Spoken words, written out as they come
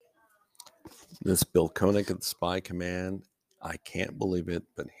This Bill Koenig of the Spy Command. I can't believe it,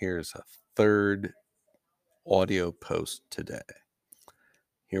 but here's a third audio post today.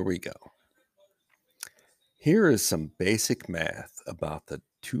 Here we go. Here is some basic math about the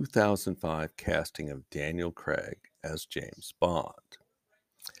 2005 casting of Daniel Craig as James Bond.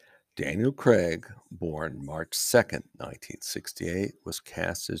 Daniel Craig, born March 2nd, 1968, was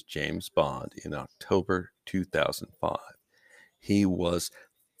cast as James Bond in October 2005. He was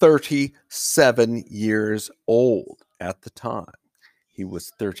 37 years old at the time. He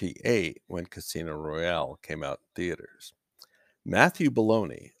was 38 when Casino Royale came out in theaters. Matthew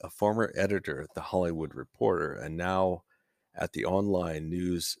Bologna, a former editor at The Hollywood Reporter and now at the online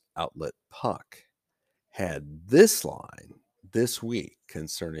news outlet Puck, had this line this week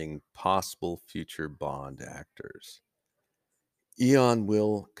concerning possible future Bond actors. Eon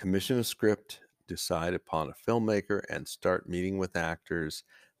will commission a script, decide upon a filmmaker, and start meeting with actors,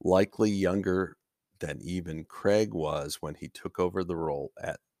 likely younger than even Craig was when he took over the role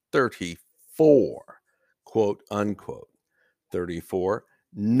at 34, quote unquote. 34?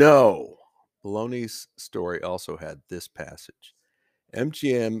 No. Bologna's story also had this passage.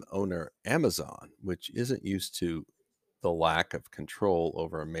 MGM owner Amazon, which isn't used to the lack of control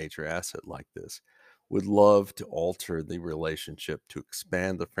over a major asset like this, would love to alter the relationship to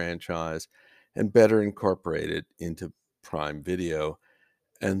expand the franchise and better incorporate it into Prime Video.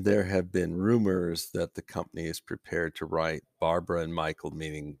 And there have been rumors that the company is prepared to write Barbara and Michael,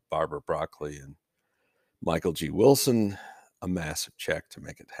 meaning Barbara Broccoli and Michael G. Wilson, a massive check to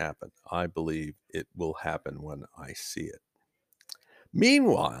make it happen. I believe it will happen when I see it.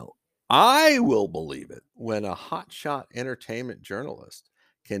 Meanwhile, I will believe it when a hotshot entertainment journalist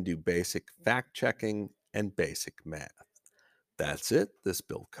can do basic fact checking and basic math. That's it. This is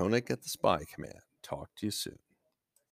Bill Koenig at the Spy Command. Talk to you soon.